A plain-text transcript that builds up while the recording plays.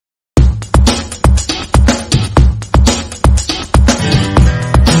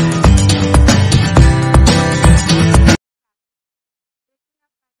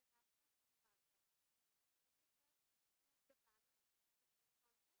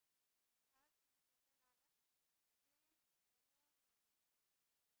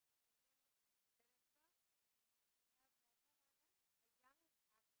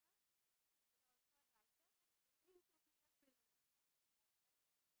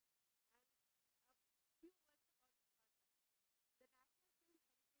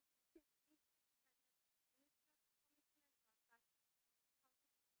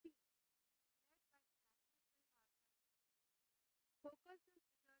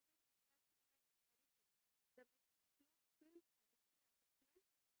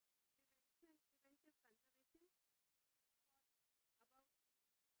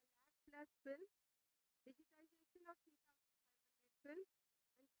films, digitization of 3,500 films,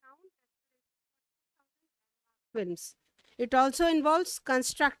 and sound films. It also involves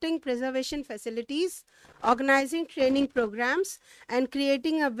constructing preservation facilities, organizing training programs, and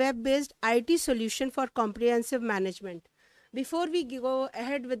creating a web based IT solution for comprehensive management. Before we go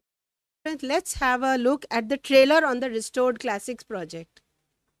ahead with let's have a look at the trailer on the Restored Classics project.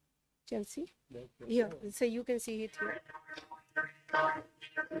 Chelsea? Yeah, so you can see it here.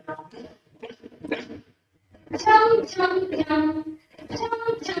 Chum chum chum,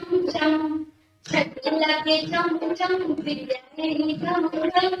 chum chum chum. Lage chum chum, biryani chum chum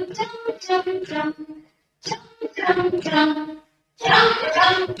chum chum chum, chum chum chum, chum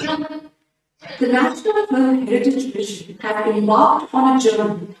chum chum. The National Film Heritage Mission has embarked on a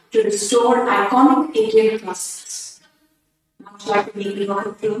journey to restore iconic Indian classics. Much like the making of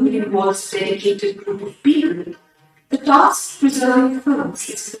a film involves a dedicated group of people, the task preserving films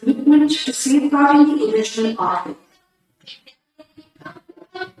is a commitment to safeguarding the original art.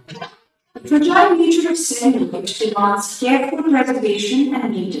 The fragile nature of cinema demands careful preservation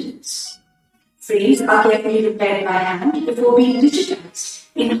and maintenance. Frames are carefully repaired by hand before being digitized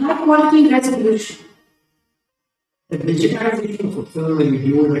in high-quality resolution. The digitization of a film when you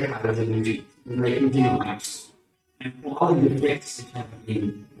do it at high resolution is like using a microscope. And all the effects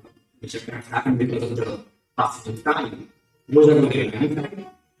which have happened because of the passage of time, those are going to get magnified.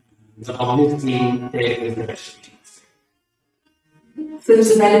 The obvious thing there is the restoration.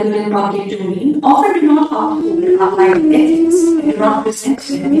 Films available in public domain often do not uphold applied ethics and do not present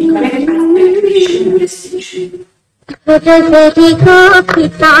them in correct aspect ratio investigation.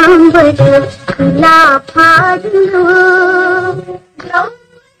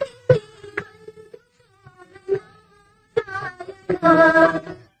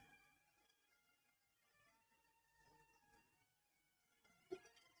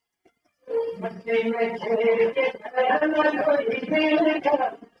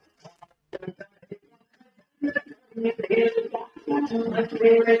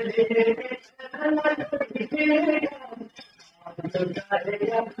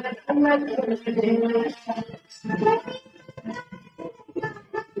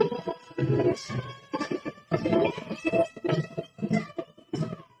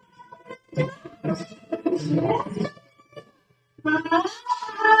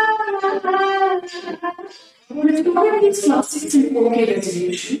 Restoring these classics in 4K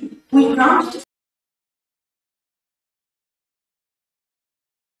resolution will grant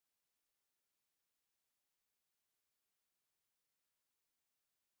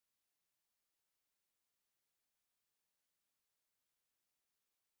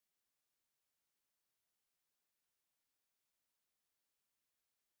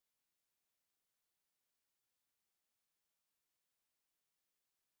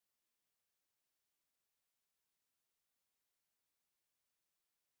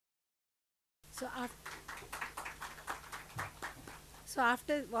So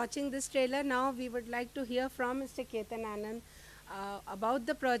after watching this trailer, now we would like to hear from Mr. Ketan Anand about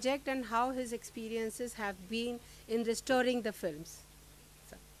the project and how his experiences have been in restoring the films.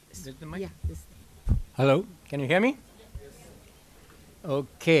 So, Is the mic? yeah, Hello, can you hear me?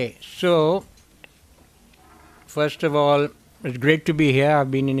 Okay, so first of all, it's great to be here.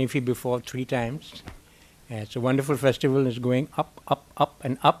 I've been in IFFI before 3 times. It's a wonderful festival. It's going up, up, up,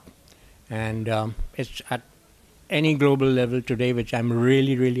 and up. And it's at any global level today, which I'm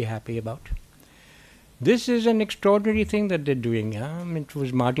really, really happy about. This is an extraordinary thing that they're doing. It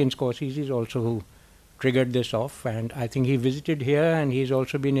was Martin Scorsese also who triggered this off. And I think he visited here and he's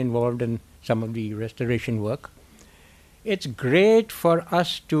also been involved in some of the restoration work. It's great for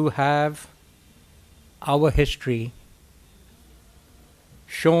us to have our history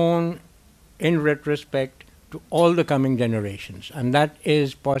shown in retrospect to all the coming generations. And that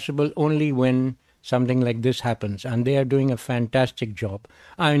is possible only when something like this happens. And they are doing a fantastic job.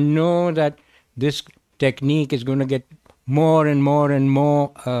 I know that this technique is going to get more and more and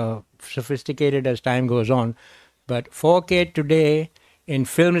more sophisticated as time goes on. But 4K today in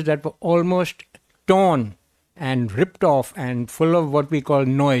films that were almost torn and ripped off and full of what we call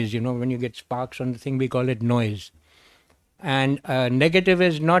noise, when you get sparks on the thing, we call it noise. And negative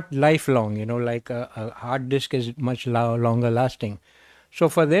is not lifelong, like a hard disk is much longer lasting. So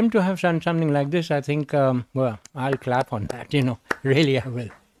for them to have done something like this, I think, well, I'll clap on that, really I will.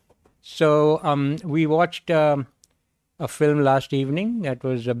 So we watched a film last evening that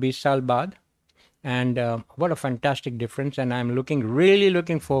was 20 Saal Baad. And what a fantastic difference. And I'm really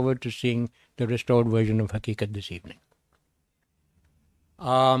looking forward to seeing the restored version of Hakikat this evening.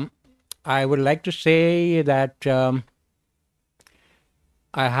 I would like to say that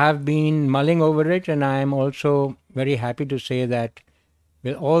I have been mulling over it, and I am also very happy to say that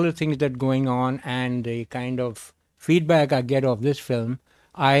with all the things that are going on and the kind of feedback I get of this film,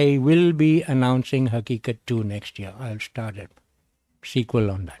 I will be announcing Hakikat 2 next year. I'll start a sequel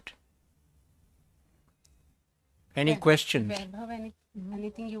on that. Any questions? Vaibhav,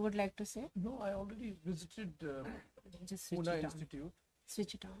 anything you would like to say? No, I already visited Just switch Pune it on. Institute.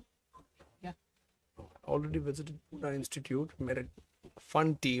 Switch it on. Yeah. Already visited Pune Institute. Met a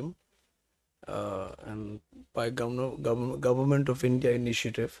fun team, and by government of India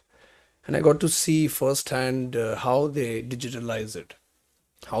initiative, and I got to see firsthand how they digitalize it,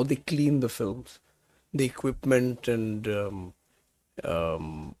 how they clean the films, the equipment, and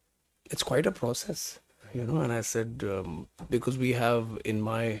it's quite a process, you know. And I said, because we have in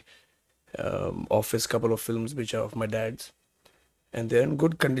my office couple of films which are of my dad's, and they're in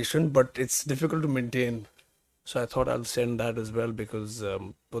good condition, but it's difficult to maintain. So I thought I'll send that as well, because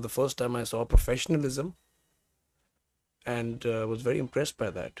for the first time I saw professionalism, and was very impressed by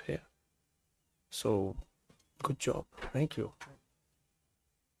that. Yeah. So good job. Thank you.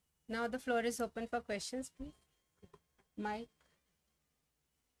 Now the floor is open for questions, please. Mike.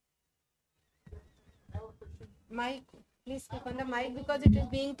 Mike, please click on the mic because it is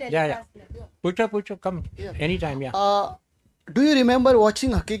being Yeah. telecast. Pucha, come anytime, yeah. Do you remember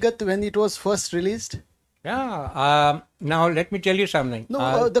watching Hakikat when it was first released? Yeah. Now let me tell you something.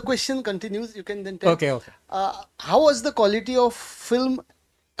 No, the question continues. You can then tell. Okay. How was the quality of film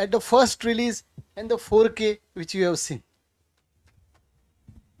at the first release and the 4K which you have seen?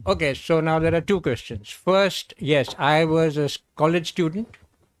 Okay, so now there are two questions. First, yes, I was a college student,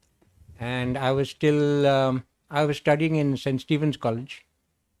 and I was still I was studying in St. Stephen's College.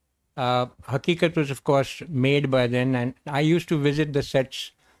 Hakikat was, of course, made by then, and I used to visit the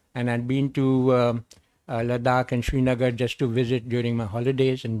sets, and I'd been to Ladakh and Srinagar just to visit during my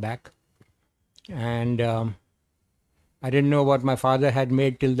holidays and back. And I didn't know what my father had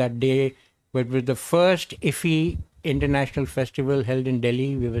made till that day, but it was the first IFFI International Festival held in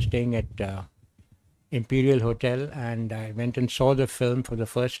Delhi. We were staying at Imperial Hotel, and I went and saw the film for the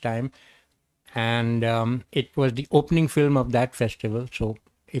first time. And it was the opening film of that festival. So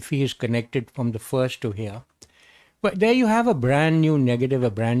IFFI is connected from the first to here. But there you have a brand new negative,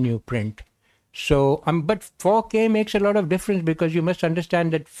 a brand new print. So, but 4K makes a lot of difference, because you must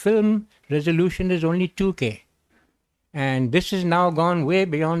understand that film resolution is only 2K. And this has now gone way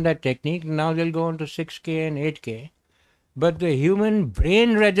beyond that technique. Now they'll go on to 6K and 8K. But the human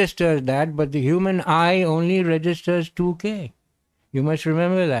brain registers that, but the human eye only registers 2K. You must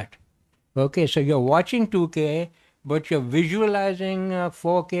remember that. Okay, so you're watching 2K, but you're visualizing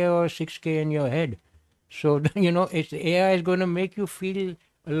 4K or 6K in your head. So, you know, the AI is going to make you feel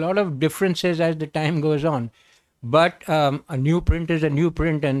a lot of differences as the time goes on. But a new print is a new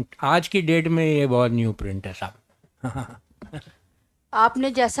print, and आज की date में ये बहुत new print है साहब.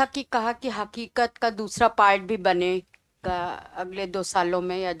 आपने जैसा कि कहा कि हकीकत का दूसरा पार्ट भी बनेगा अगले 2 सालों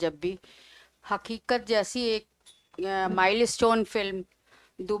में या जब भी, हकीकत जैसी एक माइलस्टोन फिल्म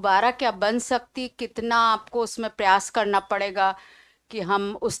दोबारा क्या बन सकती, कितना आपको उसमें प्रयास करना पड़ेगा कि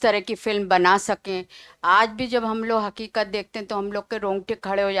हम उस तरह की फिल्म बना सकें? आज भी जब हम लोग हकीकत देखते हैं तो हम लोग के रोंगटे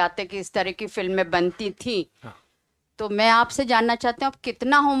खड़े हो जाते हैं कि इस तरह की फिल्में बनती थी. तो मैं आपसे जानना चाहती हूँ, आप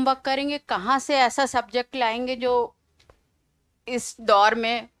कितना होमवर्क करेंगे, कहाँ से ऐसा सब्जेक्ट लाएंगे जो इस दौर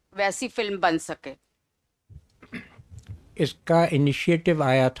में वैसी फिल्म बन सके? इसका इनिशिएटिव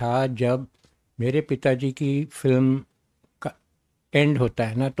आया था जब मेरे पिताजी की फिल्म का एंड होता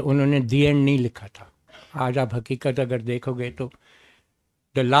है ना, तो उन्होंने दी एंड नहीं लिखा था. आज आप हकीकत अगर देखोगे तो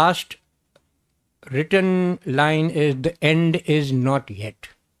the last written line is the end is not yet.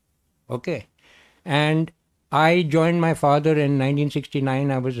 Okay, and I joined my father in 1969.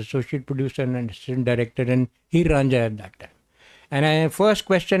 I was associate producer and assistant director in Heer Ranjha at that time. And the first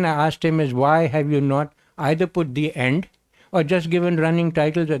question I asked him is, why have you not either put the end or just given running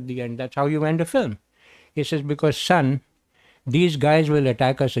titles at the end? That's how you end a film. He says, because son, these guys will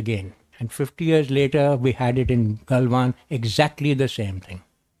attack us again. And 50 years later, we had it in Galwan, exactly the same thing.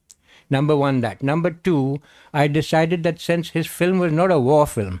 Number one, that. Number two, I decided that since his film was not a war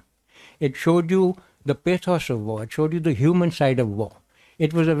film, it showed you the pathos of war. It showed you the human side of war.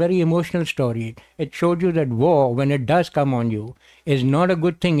 It was a very emotional story. It showed you that war, when it does come on you, is not a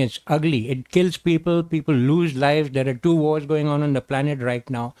good thing. It's ugly. It kills people. People lose lives. There are 2 wars going on the planet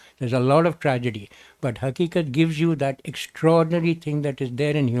right now. There's a lot of tragedy. But Hakikat gives you that extraordinary thing that is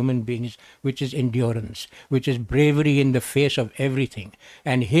there in human beings, which is endurance, which is bravery in the face of everything.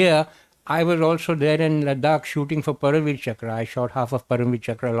 And here, I was also there in Ladakh shooting for Paramveer Chakra. I shot half of Paramveer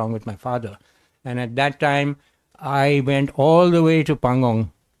Chakra along with my father. And at that time, I went all the way to Pangong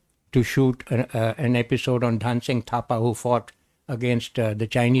to shoot an episode on Dhan Singh Thapa, who fought against the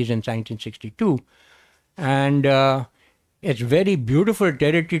Chinese in 1962. And it's very beautiful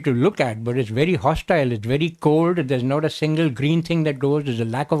territory to look at, but it's very hostile. It's very cold. There's not a single green thing that grows. There's a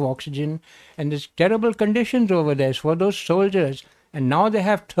lack of oxygen. And there's terrible conditions over there for those soldiers. And now they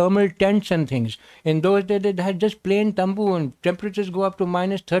have thermal tents and things. In those days, they had just plain tambu, and temperatures go up to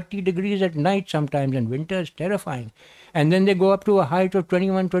minus 30 degrees at night sometimes, and winter is terrifying. And then they go up to a height of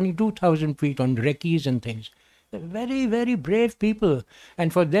 21, 22,000 feet on recce's and things. They're very, very brave people.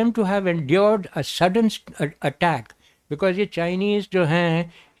 And for them to have endured a sudden attack, because the Chinese,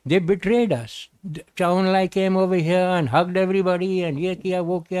 they betrayed us. Chow En-lai came over here and hugged everybody, and ye kiya,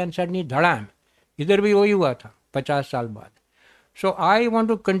 wo kiya, and suddenly, dhadam. Idhar bhi wahi hua tha, 50 saal baad. So I want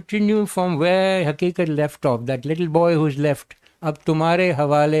to continue from where Hakikat left off, that little boy who's left. अब तुम्हारे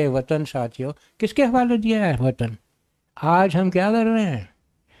हवाले वतन साथियों, किसके हवाले दिया है वतन? आज हम क्या कर रहे हैं?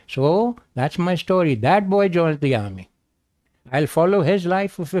 So that's my story. That boy joined the army. I'll follow his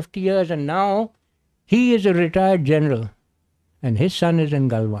life for 50 years, and now he is a retired general and his son is in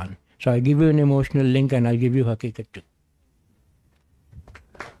Galwan. So I give you an emotional link, and I'll give you Hakikat too.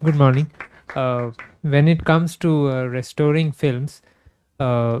 Good morning. When it comes to restoring films,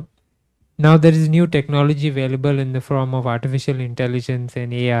 now there is new technology available in the form of artificial intelligence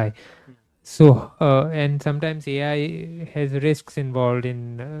and AI. So, and sometimes AI has risks involved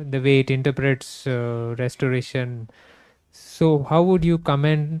in the way it interprets restoration. So, how would you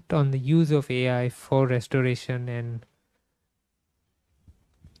comment on the use of AI for restoration? And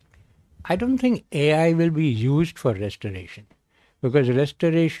I don't think AI will be used for restoration, because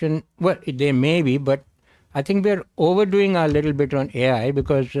restoration, well, they may be, but I think we're overdoing a little bit on AI,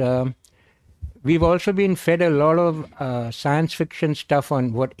 because we've also been fed a lot of science fiction stuff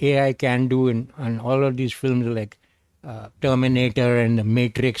on what AI can do in all of these films like Terminator and The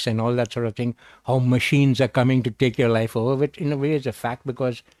Matrix and all that sort of thing, how machines are coming to take your life over, which in a way is a fact,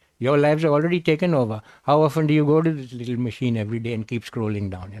 because your lives are already taken over. How often do you go to this little machine every day and keep scrolling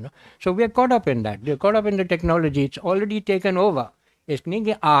down, So we are caught up in that. We are caught up in the technology. It's already taken over. It's नहीं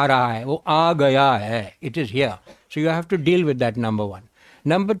कि आ रहा है, वो आ गया है. It is here. So you have to deal with that, number one.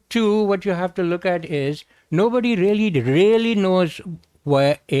 Number two, what you have to look at is nobody really knows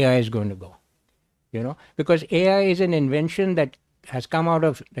where AI is going to go. Because AI is an invention that has come out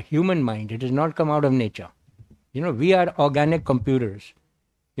of the human mind. It has not come out of nature. We are organic computers.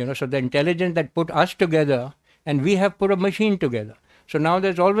 So the intelligence that put us together, and we have put a machine together. So now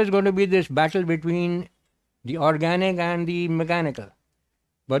there's always going to be this battle between the organic and the mechanical.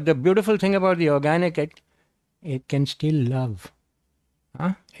 But the beautiful thing about the organic, it can still love.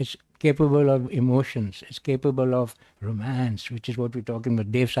 It's capable of emotions. It's capable of romance, which is what we're talking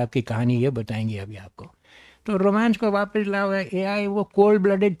about. Dev साहब की कहानी ये बताएंगे अभी आपको. तो romance को वापस लाओ. AI वो कोल्ड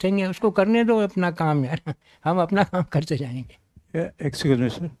ब्लडेड थिंग है, उसको करने दो अपना काम यार. हम अपना काम करते जाएंगे. Excuse me,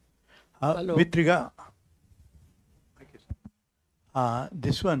 sir. With regard,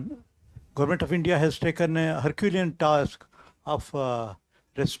 this one, Government of India has taken a Herculean task of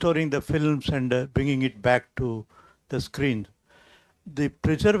restoring the films and bringing it back to the screen. The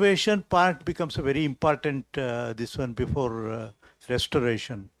preservation part becomes a very important this one before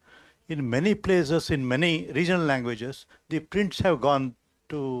restoration. In many places, in many regional languages, the prints have gone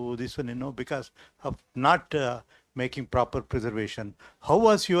to this one, because of not making proper preservation. How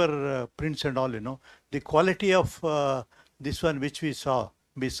was your prints and all, the quality of this one which we saw,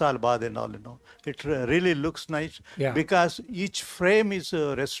 Bisal Bad and all, it really looks nice, because each frame is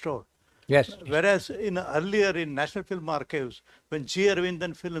restored. Yes. Whereas earlier in National Film Archives, when G.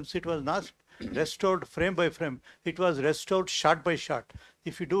 Arvindan films, it was not restored frame by frame. It was restored shot by shot.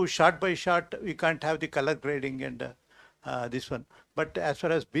 If you do shot by shot, you can't have the color grading and this one. But as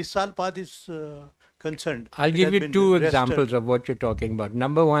far as Bisal Pad is concerned, I'll give you two examples of what you're talking about.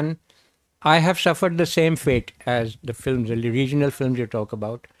 Number one, I have suffered the same fate as the films, the regional films you talk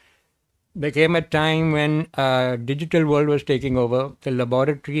about. There came a time when digital world was taking over. The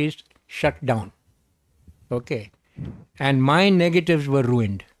laboratories shut down. Okay. And my negatives were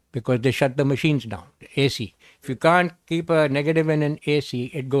ruined because they shut the machines down, the AC. If you can't keep a negative in an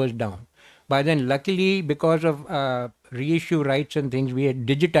AC, it goes down. By then, luckily, because of reissue rights and things, we had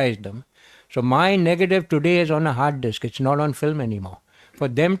digitized them. So my negative today is on a hard disk. It's not on film anymore. For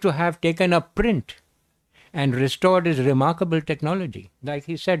them to have taken a print and restored is remarkable technology. Like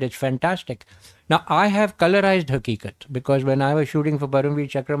he said, it's fantastic. Now, I have colorized Hakikat because when I was shooting for Paramveer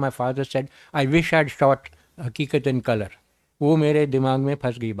Chakra, my father said, I wish I'd shot Hakikat in color. वो मेरे दिमाग में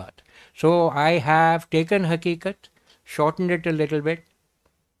फंस गई बात. So I have taken Hakikat, shortened it a little bit,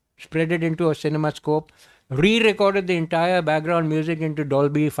 spread it into a cinema scope. re-recorded the entire background music into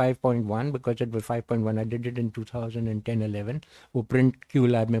Dolby 5.1 because it was 5.1. I did it in 2010-11. वो print Q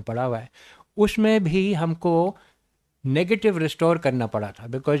lab में पड़ा हुआ है. उसमें भी हमको negative restore करना पड़ा था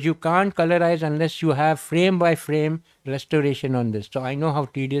because you can't colorize unless you have frame by frame restoration on this. So I know how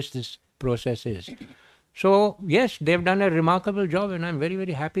tedious this process is. So yes, they've done a remarkable job, and I'm very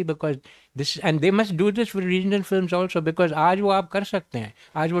very happy because this, and they must do this for regional films also because आज वो आप कर सकते हैं,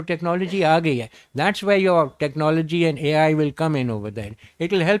 आज वो technology आ गई है. That's where your technology and AI will come in over there.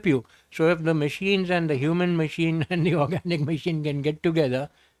 It will help you. So if the machines and the human machine and the organic machine can get together,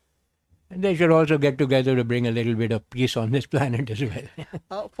 they should also get together to bring a little bit of peace on this planet as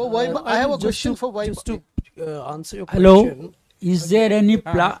well. For Vaibhav, I have a question for Vaibhav. Just to answer your Hello, question. is there any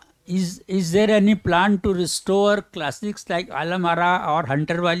is there any plan to restore classics like Alamara or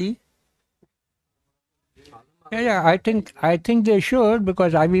Hunter Wali? Yeah, I think they should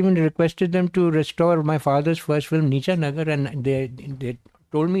because I've even requested them to restore my father's first film, Nicha Nagar, and they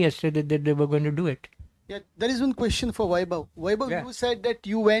told me yesterday that they were going to do it. Yeah, there is one question for Vaibhav. Vaibhav, Yeah. you said that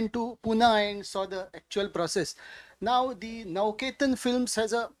you went to Pune and saw the actual process. Now, the Nauketan Films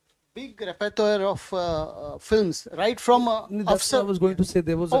has a big repertoire of films, right from That's what I was going to say.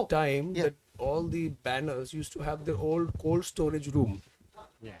 There was Oh, a time yeah. that all the banners used to have their old cold storage room.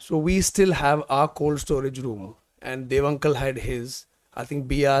 So we still have our cold storage room, and Dev Uncle had his. I think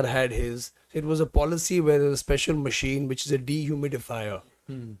BR had his. It was a policy where there's a special machine which is a dehumidifier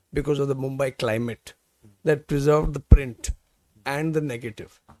because of the Mumbai climate that preserved the print and the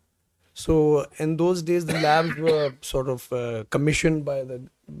negative. So in those days, the labs were sort of commissioned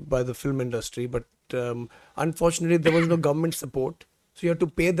by the film industry, but unfortunately, there was no government support, so you had to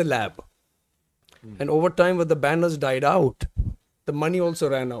pay the lab. And over time, when the banners died out, the money also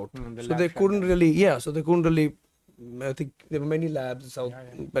ran out. So they couldn't really, so they couldn't really. I think there were many labs out,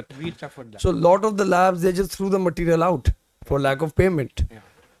 but We suffered that. so a lot of the labs they just threw the material out for lack of payment.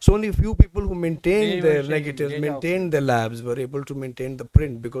 So only a few people who maintained They were their saying, negatives, "Get out." maintained their labs, were able to maintain the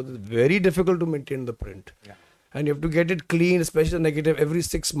print because it's very difficult to maintain the print. And you have to get it clean, especially the negative, every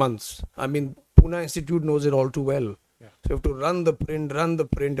 6 months. I mean, Pune Institute knows it all too well. So you have to run the print,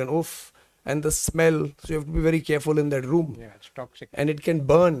 and and the smell. So you have to be very careful in that room. Yeah, it's toxic. And it can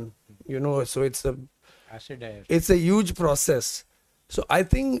burn, so Acid air. it's a huge process. So I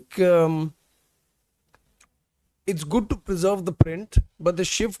think it's good to preserve the print, but the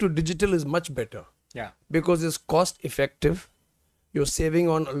shift to digital is much better Yeah. because it's cost effective. You're saving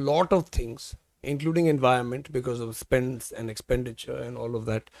on a lot of things, including environment because of spends and expenditure and all of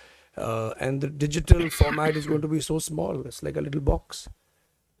that. And the digital format is going to be so small. It's like a little box.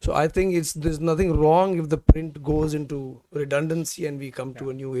 So I think there's nothing wrong if the print goes into redundancy and we come to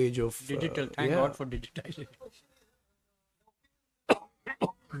a new age of Digital. Thank God for digitizing.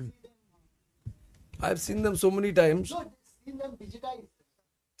 I've seen them so many times.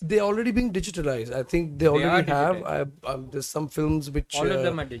 They're already being digitalized. I think they already have. There's some films which All of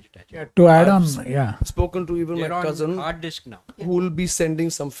them are digitized. Yeah, to add I've on, yeah. spoken to even They're my on cousin hard disk now. who will be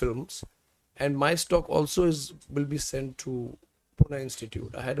sending some films, and my stock also will be sent to Pune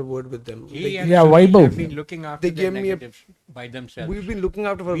Institute. I had a word with them. He and Yeah, Sunil Vaibhav. have been looking after They their gave me a- negatives by themselves. We've been looking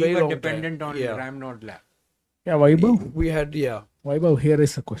after for a We very were long dependent time. on Ramnode Lab. Yeah, Vaibhav. We had Vaibhav, here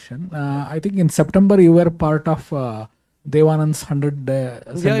is a question. I think in September you were part of Devanand's 100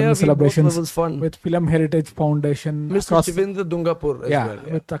 centennial celebrations It was fun. with Film Heritage Foundation. Mr. across- Shivendra Dungapur as yeah, well.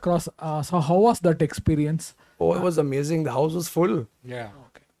 Yeah. with across. So how was that experience? Oh, it was amazing. The house was full. Yeah.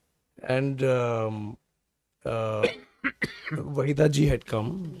 And Wahida ji had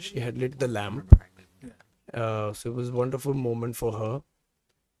come. She had lit the lamp. So it was a wonderful moment for her.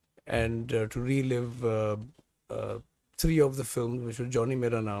 And to relive 3 of the films, which were Johnny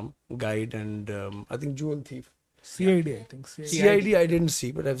Mera Naam, Guide, and I think Jewel Thief. CID, I think. CID I didn't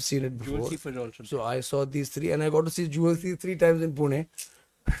see, but I've seen it Jewel before. Thief was also So I saw these 3, and I got to see Jewel Thief 3 times in Pune,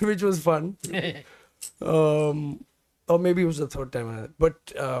 which was fun. Or maybe it was the 3rd time.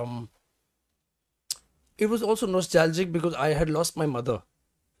 But it was also nostalgic because I had lost my mother.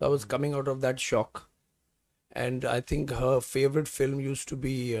 I was coming out of that shock. And I think her favorite film used to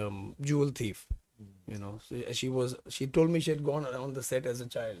be Jewel Thief. So she told me she had gone on the set as a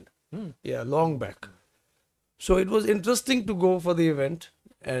child. Yeah, long back. So it was interesting to go for the event.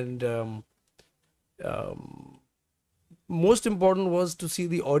 And most important was to see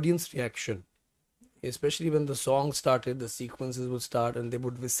the audience reaction. Especially when the song started, the sequences would start and they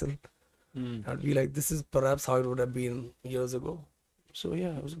would whistle. I'd be like, this is perhaps how it would have been years ago. So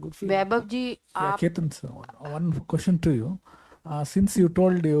yeah, it was a good feeling. Vaibhav ji Yeah, आप Ketan, sir, one question to you. Since you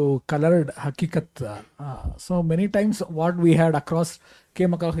told you colored Hakikat, so many times what we had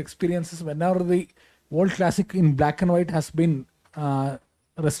came across experiences whenever the old classic in black and white has been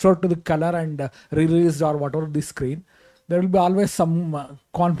restored to the color and released or whatever the screen, there will be always some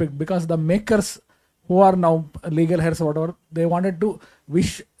conflict, because the makers who are now legal heirs or whatever, they wanted to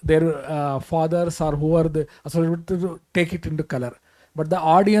wish their fathers or who are the associated to take it into color. But the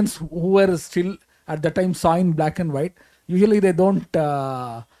audience who were still at the time saw in black and white, usually they don't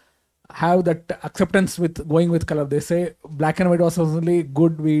have that acceptance with going with color. They say black and white was only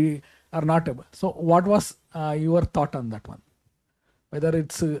good, we are not able. So what was your thought on that one? Whether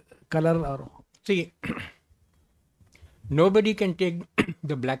it's color or... See, nobody can take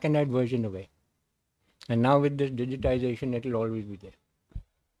the black and white version away. And now with this digitization, it will always be there.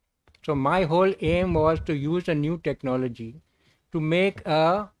 So my whole aim was to use a new technology to make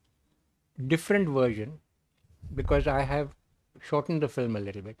a different version, because I have shortened the film a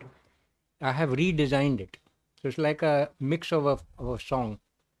little bit. I have redesigned it. So it's like a mix of a song.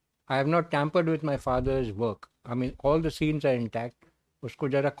 I have not tampered with my father's work. I mean, all the scenes are intact.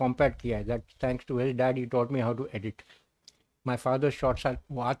 Usko jara compact kiya hai. That's thanks to his dad. He taught me how to edit. My father's shots are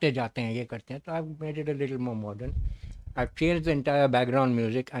वो आते जाते हैं, ये करते हैं. So I've made it a little more modern. I've changed the entire background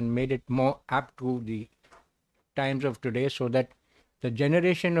music and made it more apt to the times of today, so that the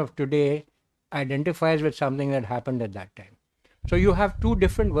generation of today identifies with something that happened at that time. So you have two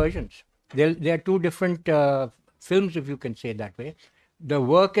different versions. There are two different films, if you can say that way. The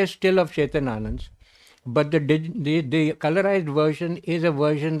work is still of Chetan Anand's, but the colorized version is a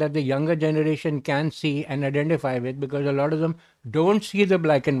version that the younger generation can see and identify with, because a lot of them don't see the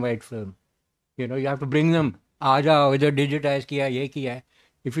black and white film. You know, you have to bring them, aaja, whether digitized kiya, ye kiya hai.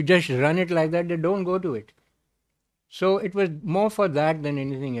 If you just run it like that, they don't go to it. So it was more for that than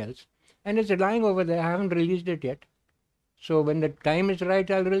anything else. And it's lying over there. I haven't released it yet. So when the time is right,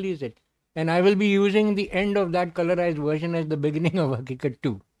 I'll release it. And I will be using the end of that colorized version as the beginning of Hakikat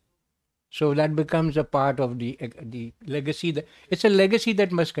 2. So that becomes a part of the legacy. It's a legacy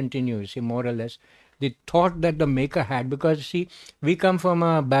that must continue, you see, more or less. The thought that the maker had, because, see, we come from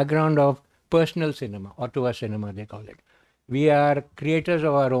a background of personal cinema, auteur cinema, they call it. We are creators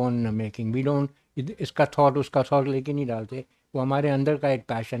of our own making. We don't, iska thought, uska thought लेके नहीं डालते. वो हमारे अंदर का एक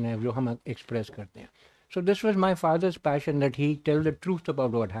passion है, जो हम express करते हैं. So this was my father's passion, that he tell the truth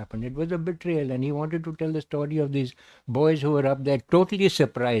about what happened. It was a betrayal, and he wanted to tell the story of these boys who were up there totally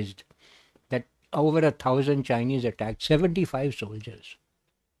surprised that over 1,000 Chinese attacked 75 soldiers.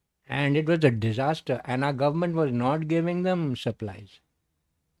 And it was a disaster, and our government was not giving them supplies.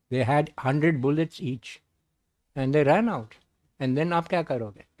 They had 100 bullets each, and they ran out. And then आप क्या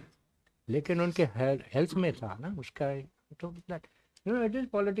करोगे? लेकिन उनके health में था ना उसका, that. You know, it is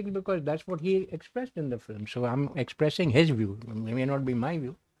politics because that's what he expressed in the film. So I'm expressing his view. It may not be my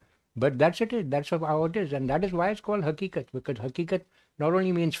view, but that's it. That's how it is. And that is why it's called Hakikat, because Hakikat not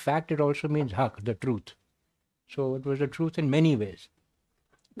only means fact, it also means haq, the truth. So it was the truth in many ways.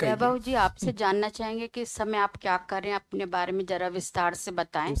 वैभव जी, आपसे जानना चाहेंगे कि इस समय आप क्या कर रहे हैं, अपने बारे में जरा विस्तार से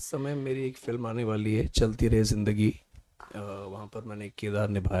बताएं. इस समय मेरी एक फिल्म आने वाली है, चलती रहे जिंदगी. वहाँ पर मैंने एक किरदार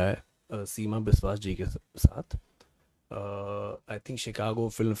निभाया है सीमा बिस्वास जी के साथ. I think Chicago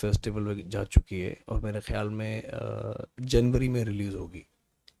film festival में जा चुकी है और मेरे ख्याल में जनवरी में रिलीज़ होगी.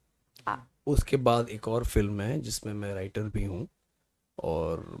 उसके बाद एक और फिल्म है जिसमें मैं राइटर भी हूँ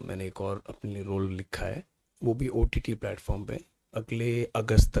और मैंने एक और अपने लिए रोल लिखा है, वो भी OTT प्लेटफॉर्म पे अगले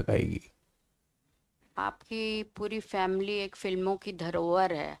अगस्त तक आएगी. आपकी पूरी फैमिली एक फिल्मों की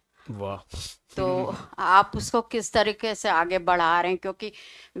धरोहर है. वाह. तो आप उसको किस तरीके से आगे बढ़ा रहे हैं, क्योंकि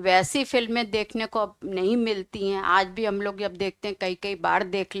वैसी फिल्में देखने को अब नहीं मिलती हैं. आज भी हम लोग जब देखते हैं कई बार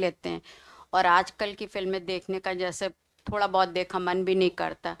देख लेते हैं, और आजकल की फिल्में देखने का जैसे थोड़ा बहुत देखा मन भी नहीं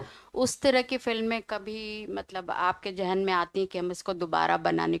करता. उस तरह की फिल्में कभी मतलब आपके जहन में आती हैं कि हम इसको दोबारा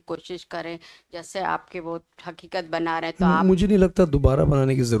बनाने की कोशिश करें, जैसे आपके वो हकीकत बना रहे हैं? तो आप... मुझे नहीं लगता दोबारा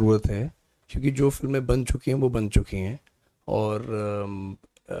बनाने की ज़रूरत है, क्योंकि जो फिल्में बन चुकी हैं वो बन चुकी हैं और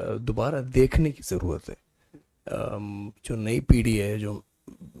दोबारा देखने की ज़रूरत है. जो नई पीढ़ी है, जो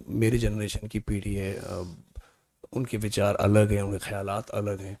मेरी जनरेशन की पीढ़ी है, उनके विचार अलग हैं, उनके ख्यालात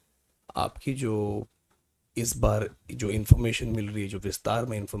अलग हैं. आपकी जो इस बार जो इन्फॉर्मेशन मिल रही है, जो विस्तार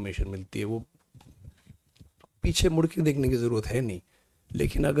में इन्फॉर्मेशन मिलती है, वो पीछे मुड़ के देखने की ज़रूरत है नहीं.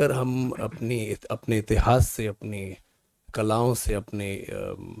 लेकिन अगर हम अपने इतिहास से, अपनी कलाओं से, अपने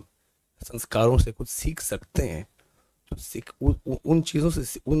संस्कारों से कुछ सीख सकते हैं, उन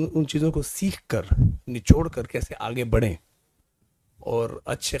चीज़ों को सीख कर, निचोड़ कर कैसे आगे बढ़ें और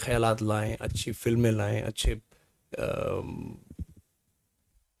अच्छे ख्यालात लाएं, अच्छी फिल्में लाएं, अच्छे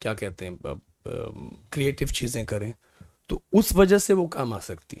क्या कहते हैं, क्रिएटिव चीज़ें करें, तो उस वजह से वो काम आ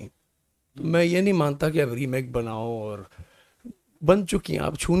सकती हैं. तो मैं ये नहीं मानता कि अब रीमेक बनाओ और बन चुकी हैं,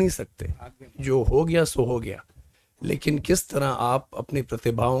 आप छू नहीं सकते, जो हो गया सो हो गया। लेकिन किस तरह आप अपनी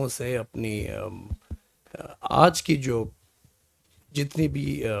प्रतिभाओं से अपनी आज की जो जितनी भी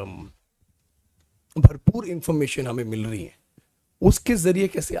भरपूर इंफॉर्मेशन हमें मिल रही है उसके ज़रिए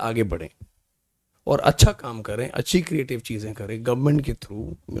कैसे आगे बढ़ें और अच्छा काम करें, अच्छी क्रिएटिव चीज़ें करें, गवर्नमेंट के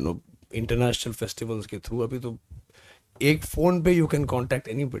थ्रू, इंटरनेशनल फेस्टिवल्स के थ्रू। अभी तो एक फ़ोन पे यू कैन कॉन्टैक्ट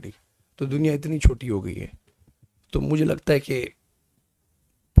एनीबडी, तो दुनिया इतनी छोटी हो गई है। तो मुझे लगता है कि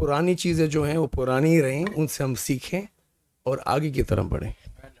पुरानी चीज़ें जो हैं वो पुरानी ही रहें, उनसे हम सीखें और आगे की तरफ बढ़ें।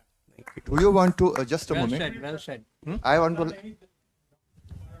 Do you want to just a Well moment? said, well said. I want to.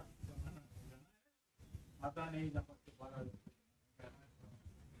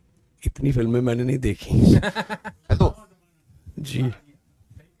 इतनी फिल्में मैंने नहीं देखी। Hello. Ji,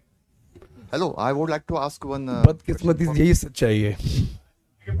 Hello. I would like to ask one. बदकिस्मती से यही सच्चाई है।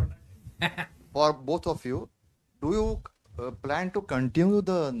 For both of you, do you plan to continue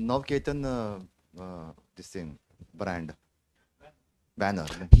the Navketan this thing brand banner?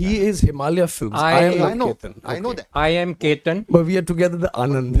 He is Himalaya Films. I am I know. Ketan. I know that. I am Ketan. But we are together the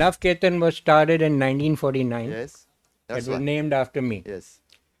Anand. Nav Ketan was started in 1949. Yes. It That's was why. named after me. Yes.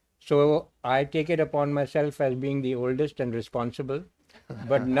 So I take it upon myself as being the oldest and responsible.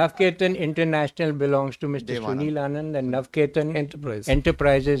 But Navketan International belongs to Mr. Dev Anand. Sunil Anand, and Navketan Enterprise.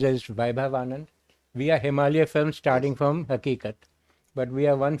 Enterprises is Vaibhav Anand. We are Himalaya Films starting from Hakikat. But we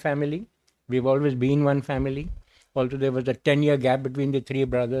are one family. We've always been one family. Also, there was a 10-year gap between the three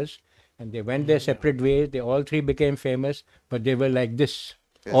brothers, and they went their separate ways. They all three became famous, but they were like this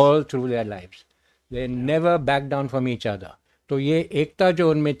all through their lives. They never backed down from each other. So ये एकता जो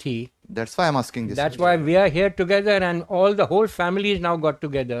उनमें थी, That's why I'm asking this. that's why we are here together, and the whole family is now got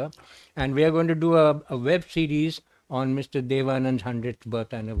together, and we are going to do a web series on Mr. Devanand's 100th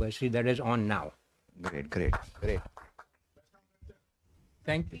birth anniversary that is on now. Great, great, great.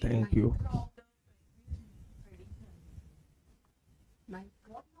 Thank you. Thank you.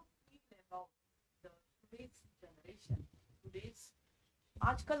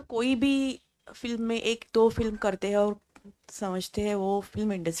 आजकल कोई भी film में एक दो film करते हैं और समझते हैं वो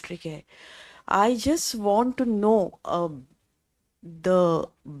फिल्म इंडस्ट्री के है. I just want to know the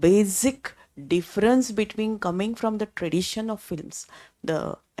basic difference between coming from the tradition of films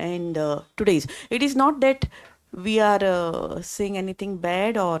and today's. It is not that we are saying anything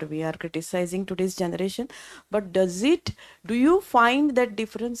bad or we are criticizing today's generation, but do you find that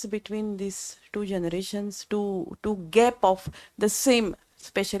difference between these two generations, to gap of the same,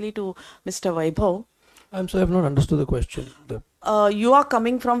 especially to Mr. Vaibhav? I'm sorry, I've not understood the question. You are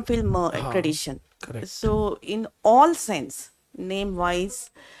coming from film tradition. Correct. So in all sense, name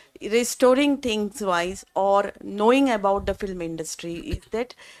wise, restoring things wise, or knowing about the film industry, is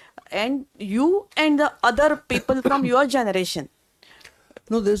that, and you and the other people from your generation?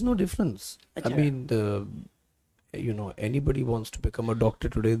 No, there's no difference. I Achha. mean, anybody wants to become a doctor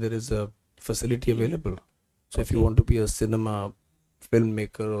today, there is a facility available. So if you want to be a cinema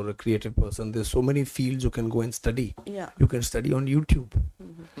filmmaker or a creative person, there's so many fields you can go and study. Yeah. You can study on YouTube.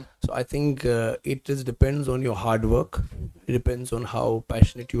 So I think it just depends on your hard work. It depends on how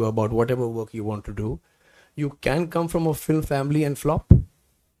passionate you are about whatever work you want to do. You can come from a film family and flop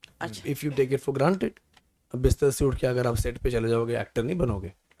Achha. if you take it for granted. अब बिस्तर से उठ के अगर आप set पे चले जाओगे, एक्टर नहीं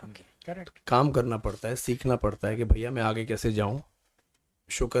बनोगे. Correct. काम करना पड़ता है, सीखना पड़ता है कि भैया मैं आगे कैसे जाऊं.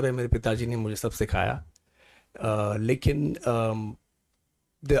 शुक्र है मेरे पिताजी ने मुझे सब सिखाया. लेकिन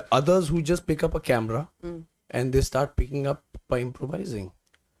there are others who just pick up a camera and they start picking up by improvising.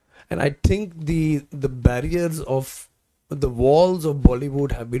 And I think the barriers of the walls of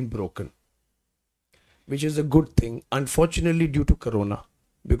Bollywood have been broken, which is a good thing. Unfortunately, due to Corona,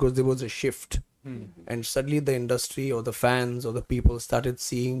 because there was a shift, and suddenly the industry or the fans or the people started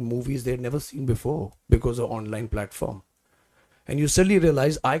seeing movies they had never seen before because of online platform. And you suddenly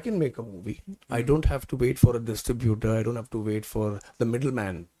realize I can make a movie. I don't have to wait for a distributor. I don't have to wait for the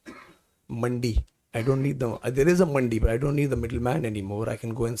middleman. Mandi. I don't need there is a mandi, but I don't need the middleman anymore. I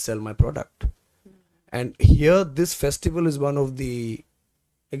can go and sell my product. And here, this festival is one of the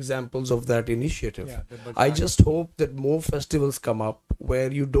examples of that initiative. Yeah, I just hope that more festivals come up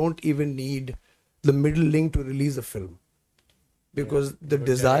where you don't even need the middle link to release a film. Because the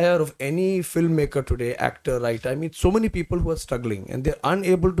desire of any filmmaker today, actor, writer, I mean, so many people who are struggling and they're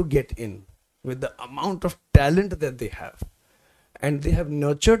unable to get in with the amount of talent that they have. And they have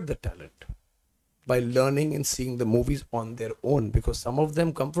nurtured the talent by learning and seeing the movies on their own. Because some of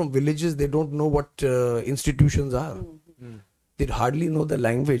them come from villages, they don't know what institutions are. They hardly know the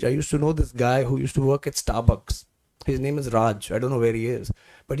language. I used to know this guy who used to work at Starbucks. His name is Raj. I don't know where he is.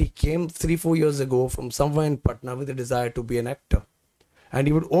 But he came 3-4 years ago from somewhere in Patna with a desire to be an actor. and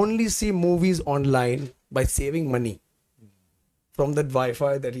he would only see movies online by saving money from that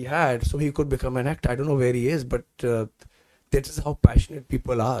Wi-Fi that he had, so he could become an actor. I don't know where he is, but that is how passionate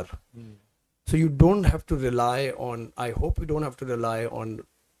people are. So you don't have to rely on. I hope you don't have to rely on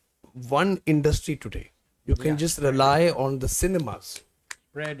one industry today. You can just rely on the cinemas.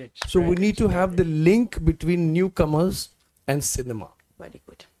 Spread it. So we need to have the link between newcomers and cinema. Very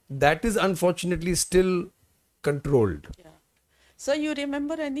good. That is unfortunately still controlled. So you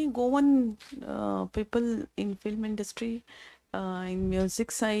remember any Goan people in film industry, in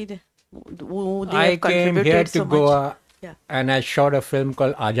music side, who they I have came contributed here to so much? Goa Yeah. and I shot a film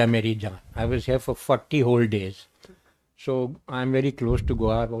called Aja Meri Jaan. I was here for 40 whole days. So I'm very close to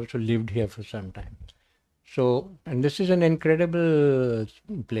Goa. I've also lived here for some time. So, and this is an incredible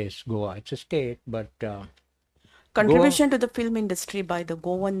place, Goa. It's a state, but Contribution to the film industry by the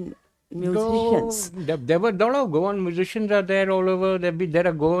Goan musicians. There were a lot of Goan musicians are there all over. There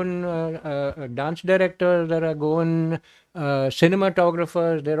are Goan dance directors, there are Goan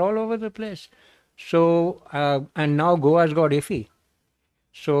cinematographers. They're all over the place. So and now Goa's got IFFI.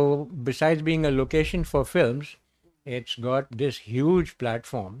 So besides being a location for films, it's got this huge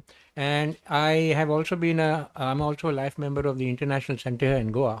platform. And I'm also a life member of the International Center here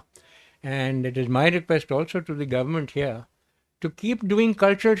in Goa. And it is my request also to the government here to keep doing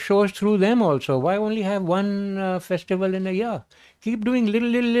cultural shows through them also. Why only have one festival in a year? Keep doing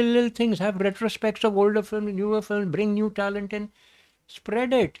little things. Have retrospects of older films, newer films, bring new talent in,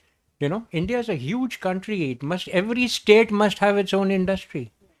 spread it. You know, India is a huge country. Every state must have its own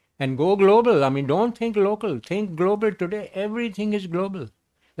industry and go global. I mean, don't think local, think global. Today, everything is global.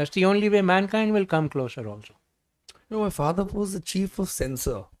 That's the only way mankind will come closer also. You know, my father was the chief of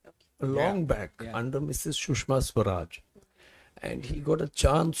censor long back under Mrs. Shushma Swaraj. And he got a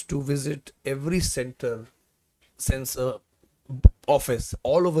chance to visit every censor office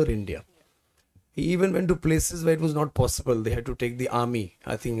all over India. He even went to places where it was not possible. They had to take the army.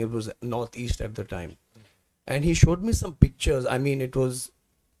 I think it was northeast at the time. And he showed me some pictures. I mean, it was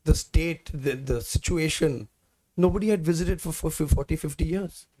the state, the situation. Nobody had visited for 40, 50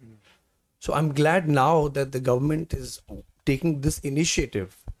 years. So I'm glad now that the government is taking this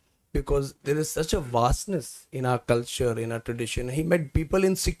initiative, because there is such a vastness in our culture, in our tradition. He met people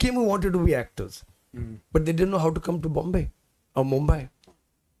in Sikkim who wanted to be actors, but they didn't know how to come to Bombay or Mumbai.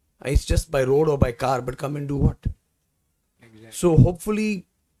 It's just by road or by car, but come and do what? Exactly. So hopefully,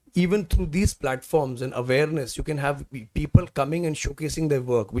 even through these platforms and awareness, you can have people coming and showcasing their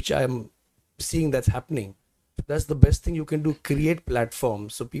work, which I'm seeing that's happening. That's the best thing you can do, create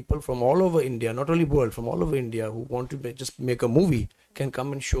platforms so people from all over India, not only world, from all over India who want to just make a movie can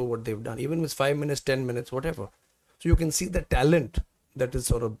come and show what they've done, even with 5 minutes, 10 minutes, whatever. So you can see the talent that is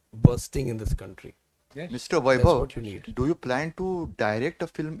sort of bursting in this country. Yes. Mr. That's Vaibhav, what you need. do you plan to direct a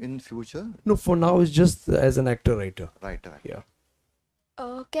film in future? No, for now it's just as an actor-writer. Right. Yeah.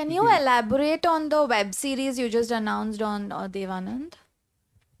 Can you elaborate on the web series you just announced on Devanand?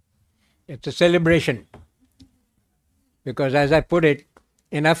 It's a celebration. Because as I put it,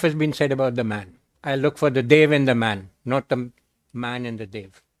 enough has been said about the man. I look for the Dev in the man, not the man in the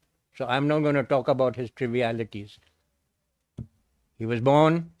Dev. So I'm not going to talk about his trivialities. He was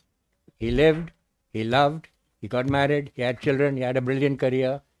born, he lived, he loved, he got married, he had children, he had a brilliant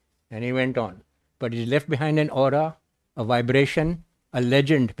career, and he went on. But he's left behind an aura, a vibration, a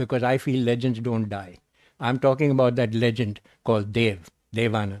legend, because I feel legends don't die. I'm talking about that legend called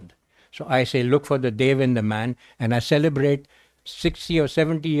Devanand. So I say, look for the Dev in the man, and I celebrate 60 or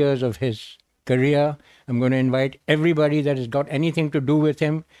 70 years of his career. I'm going to invite everybody that has got anything to do with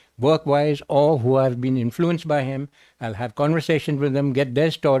him, work-wise, or who have been influenced by him. I'll have conversations with them, get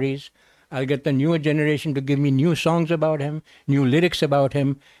their stories. I'll get the newer generation to give me new songs about him, new lyrics about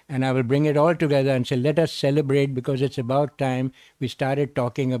him, and I will bring it all together and say, let us celebrate, because it's about time we started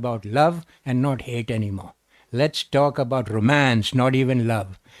talking about love and not hate anymore. Let's talk about romance, not even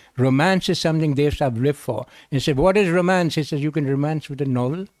love. Romance is something Dev Saab lived for. And he said, what is romance? He says, you can romance with a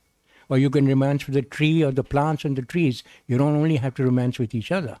novel, or you can romance with the tree or the plants and the trees. You don't only have to romance with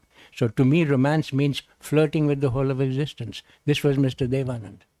each other. So to me, romance means flirting with the whole of existence. This was Mr.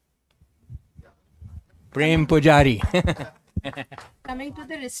 Devanand. Prem Pujari. Coming to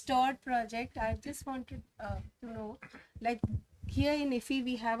the restored project, I just wanted to know, like here in IFFI,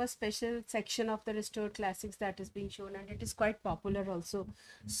 we have a special section of the restored classics that is being shown, and it is quite popular also.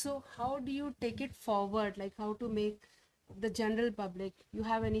 So how do you take it forward? Like how to make the general public, you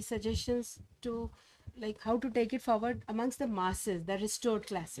have any suggestions to like how to take it forward amongst the masses, the restored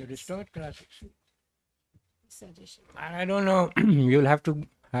classics? The restored classics. Suggestion. I don't know. You'll have to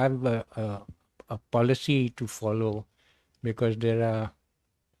have a policy to follow, because there are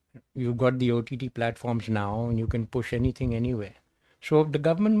You've got the OTT platforms now, and you can push anything anywhere. So the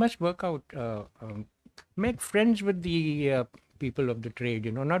government must work out, make friends with the people of the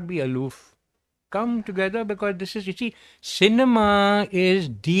trade, not be aloof. Come together, because this is, you see, cinema is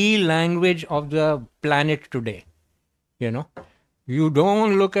the language of the planet today. You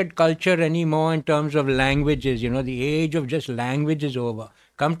don't look at culture anymore in terms of languages. The age of just language is over.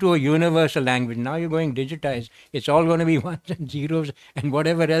 Come to a universal language. Now you're going digitized. It's all going to be ones and zeros and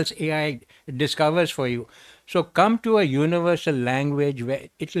whatever else AI discovers for you. So come to a universal language where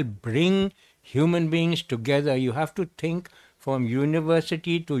it will bring human beings together. You have to think from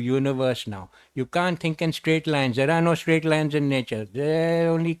university to universe now. You can't think in straight lines. There are no straight lines in nature. There are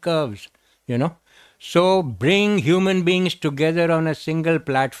only curves. So bring human beings together on a single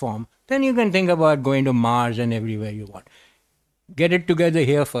platform. Then you can think about going to Mars and everywhere you want. Get it together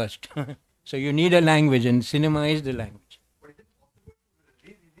here first. So you need a language, and cinema is the language.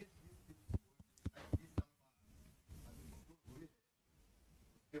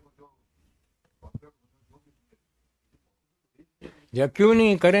 या क्यों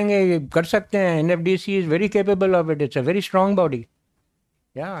नहीं करेंगे, कर सकते हैं. NFDC is very capable of it. It's a very strong body.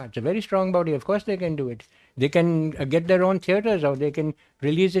 Yeah, it's a very strong body. Of course they can do it. They can get their own theaters, or they can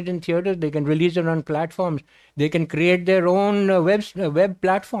release it in theaters. They can release it on platforms. They can create their own web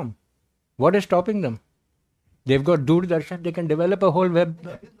platform. What is stopping them? They've got Doordarshan. They can develop a whole web.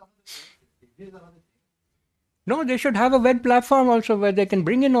 No, they should have a web platform also where they can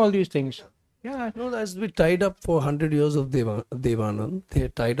bring in all these things. Yeah. No, that's we tied up for 100 years of Devanand. They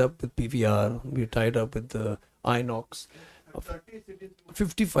tied up with PVR. We tied up with the Inox.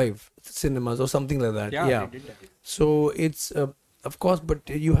 55 cinemas or something like that. Yeah. They did that. So it's of course, but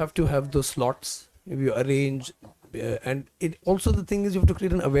you have to have those slots. If you arrange, and it also, the thing is, you have to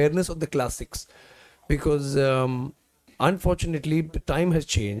create an awareness of the classics, because unfortunately the time has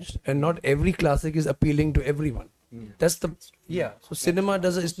changed and not every classic is appealing to everyone. That's the So cinema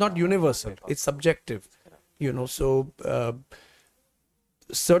it's not universal. It's subjective. So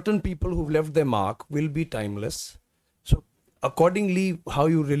certain people who've left their mark will be timeless. So accordingly, how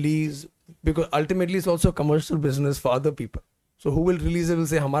you release, because ultimately it's also a commercial business for other people. So who will release it will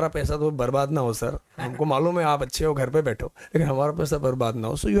say, हमारा पैसा तो बर्बाद ना हो sir, हमको मालूम है आप अच्छे हो घर पे बैठो, लेकिन हमारा पैसा बर्बाद ना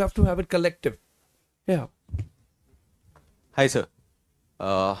हो. So you have to have it collective. Yeah. Hi sir.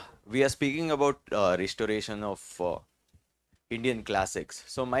 We are speaking about restoration of Indian classics.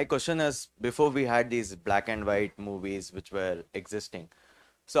 So my question is, before we had these black and white movies which were existing.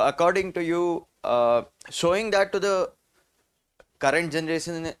 So according to you, showing that to the current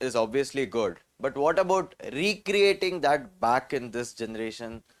generation is obviously good. But what about recreating that back in this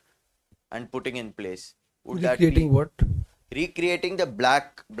generation and putting in place? Would Recreating what? Recreating the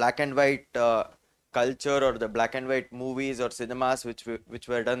black and white culture, or the black and white movies or cinemas which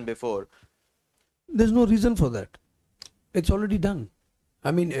were done before. There's no reason for that. It's already done.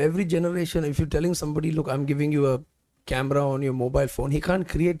 I mean, every generation, if you're telling somebody, look, I'm giving you a camera on your mobile phone, he can't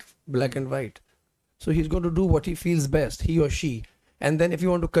create black and white. So he's going to do what he feels best, he or she. And then if you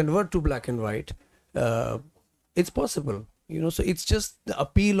want to convert to black and white, it's possible. So it's just the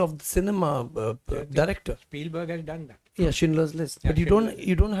appeal of the cinema director. Spielberg has done that. Yeah, Schindler's List. But you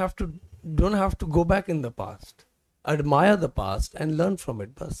don't have to go back in the past. Admire the past and learn from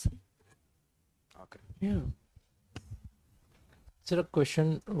it, bas. Okay. Yeah. Sir, a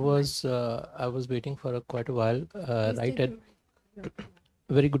question was, I was waiting for quite a while.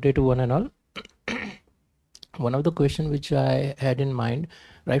 Very good day to one and all. One of the questions which I had in mind,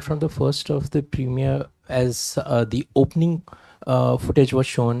 right from the first of the premiere, as the opening footage was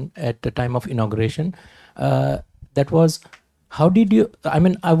shown at the time of inauguration, that was, how did you,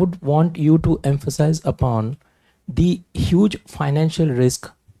 I would want you to emphasize upon the huge financial risk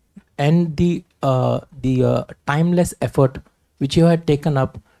and the timeless effort which you had taken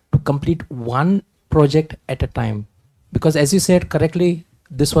up to complete one project at a time. Because as you said correctly,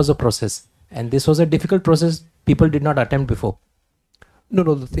 this was a process, and this was a difficult process people did not attempt before. No,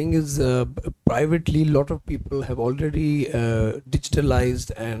 the thing is, privately, a lot of people have already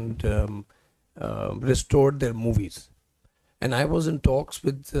digitalized and restored their movies. And I was in talks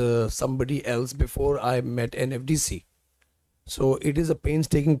with somebody else before I met NFDC. So it is a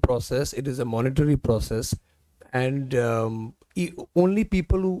painstaking process, it is a monetary process, and only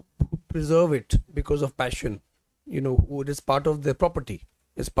people who preserve it because of passion, who it is part of their property,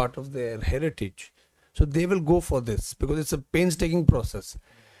 is part of their heritage. So they will go for this because it's a painstaking process.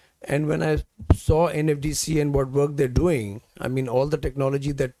 And when I saw NFDC and what work they're doing, all the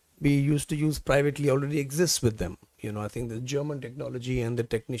technology that we used to use privately already exists with them. I think the German technology and the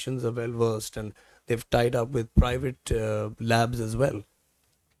technicians are well versed, and they've tied up with private labs as well.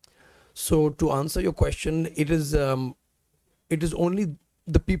 So to answer your question, it is only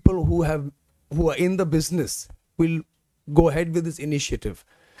the people who are in the business will go ahead with this initiative.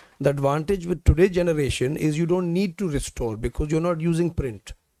 The advantage with today's generation is you don't need to restore because you're not using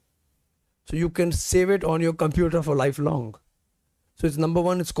print. So you can save it on your computer for lifelong. So it's number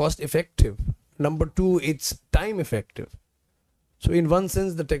one, it's cost effective. Number two, it's time effective. So in one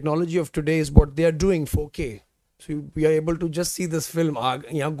sense, the technology of today is what they are doing 4K. So we are able to just see this film.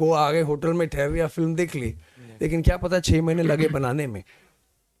 यहाँ go आ गए hotel में ठहर गया film देख ली. लेकिन क्या पता 6 महीने लगे बनाने में.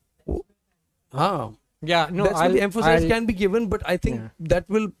 हाँ. Yeah, no, That's what the emphasis can be given, but I think that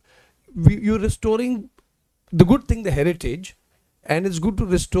will, you're restoring the good thing, the heritage, and it's good to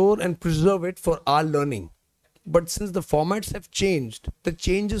restore and preserve it for our learning. But since the formats have changed, the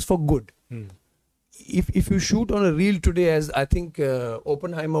change is for good. If you shoot on a reel today, as I think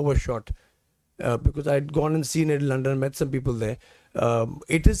Oppenheimer was shot, because I'd gone and seen it in London, met some people there,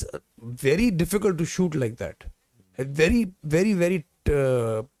 it is very difficult to shoot like that. Very, very, very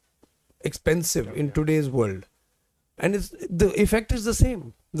expensive in today's world. And the effect is the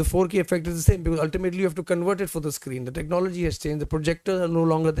same. The 4K effect is the same because ultimately you have to convert it for the screen. The technology has changed. The projectors are no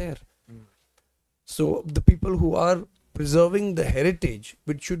longer there. So the people who are preserving the heritage,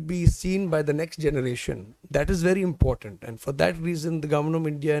 which should be seen by the next generation, that is very important. And for that reason, the Government of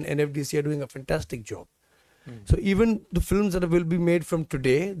India and NFDC are doing a fantastic job. So even the films that will be made from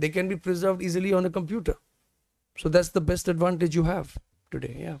today, they can be preserved easily on a computer. So that's the best advantage you have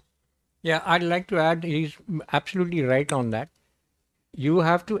today. Yeah. Yeah, I'd like to add, he's absolutely right on that. You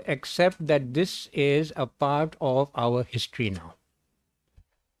have to accept that this is a part of our history now.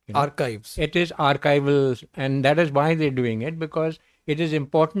 Archives. It is archival, and that is why they're doing it, because it is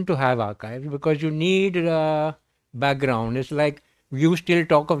important to have archives, because you need background. It's like you still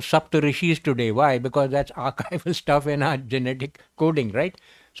talk of Saptarishis today. Why? Because that's archival stuff in our genetic coding, right?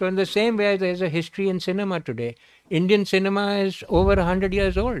 So in the same way, there's a history in cinema today. Indian cinema is over 100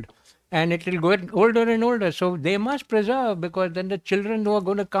 years old. And it will get older and older. So they must preserve, because then the children who are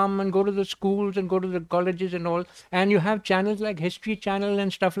going to come and go to the schools and go to the colleges and all, and you have channels like History Channel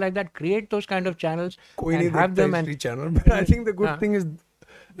and stuff like that, create those kind of channels and have them. History Channel, but I think the good thing is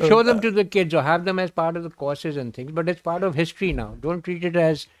show them to the kids or have them as part of the courses and things. But it's part of history now. Don't treat it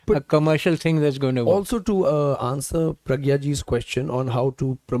as a commercial thing that's going to work. Also to answer Pragyaji's question on how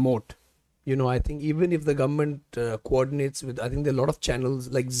to promote, I think even if the government coordinates with, I think there are a lot of channels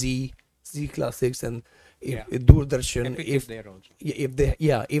like Z Classics and Doordarshan,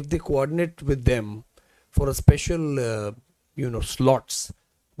 if they coordinate with them for a special slots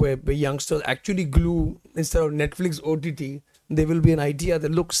where youngsters actually glue instead of Netflix OTT, there will be an idea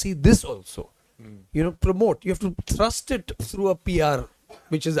that look, see this also. Promote. You have to thrust it through a PR,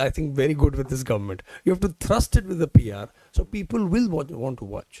 which is I think very good with this government. You have to thrust it with a PR so people will want to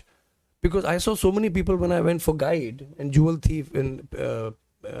watch. Because I saw so many people when I went for Guide and Jewel Thief in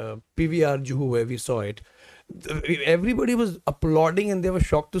PVR Juhu, where we saw it, everybody was applauding and they were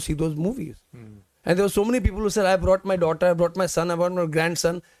shocked to see those movies. And there were so many people who said, I brought my daughter, I brought my son, I brought my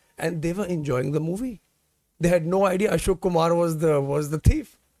grandson, and they were enjoying the movie. They had no idea Ashok Kumar was the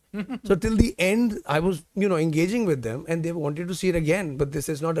thief. So till the end, I was engaging with them, and they wanted to see it again, but this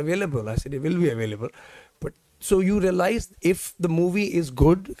is not available. I said it will be available. But so you realize if the movie is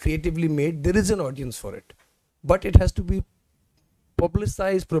good, creatively made, there is an audience for it, but it has to be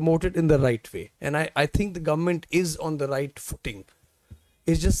publicized, promoted in the right way. And I think the government is on the right footing.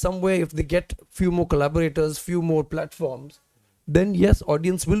 It's just somewhere if they get few more collaborators, few more platforms, then yes,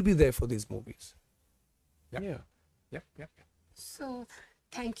 audience will be there for these movies. Yep. So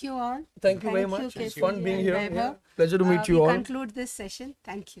thank you all. Thank you very much. It's fun being here. Yeah. Pleasure to meet you all. Conclude this session.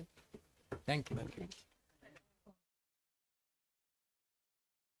 Thank you. Thank you.